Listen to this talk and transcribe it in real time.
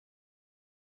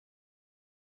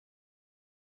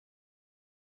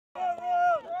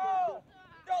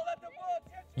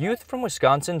Youth from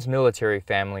Wisconsin's military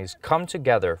families come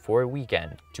together for a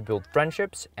weekend to build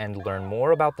friendships and learn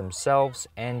more about themselves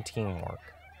and teamwork.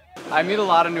 I meet a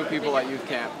lot of new people at youth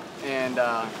camp, and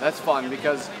that's fun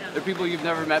because they're people you've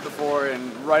never met before,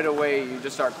 and right away you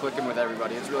just start clicking with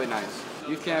everybody. It's really nice.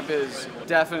 Youth camp is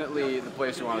definitely the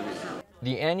place you want to be.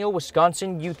 The annual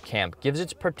Wisconsin Youth Camp gives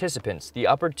its participants the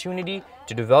opportunity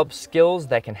to develop skills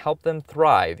that can help them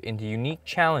thrive in the unique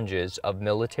challenges of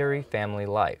military family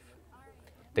life.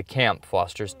 The camp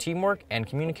fosters teamwork and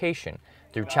communication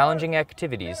through challenging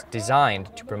activities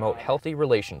designed to promote healthy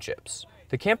relationships.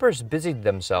 The campers busied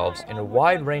themselves in a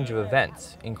wide range of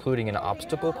events, including an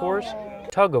obstacle course,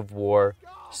 tug of war,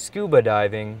 scuba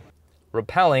diving,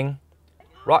 rappelling,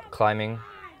 rock climbing,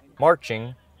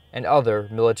 marching, and other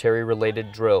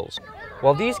military-related drills.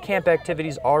 While these camp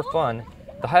activities are fun,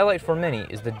 the highlight for many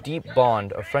is the deep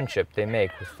bond of friendship they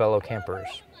make with fellow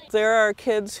campers. There are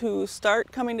kids who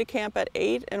start coming to camp at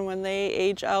 8, and when they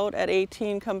age out at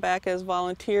 18 come back as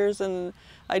volunteers, and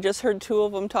I just heard 2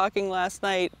 of them talking last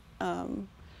night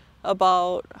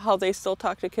about how they still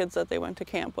talk to kids that they went to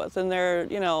camp with, and they're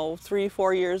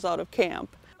 3-4 years out of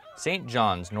camp. St.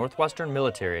 John's Northwestern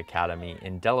Military Academy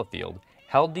in Delafield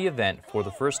held the event for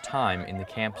the first time in the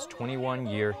camp's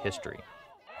 21-year history.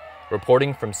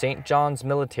 Reporting from St. John's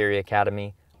Military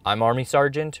Academy, I'm Army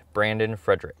Sergeant Brandon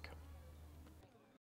Frederick.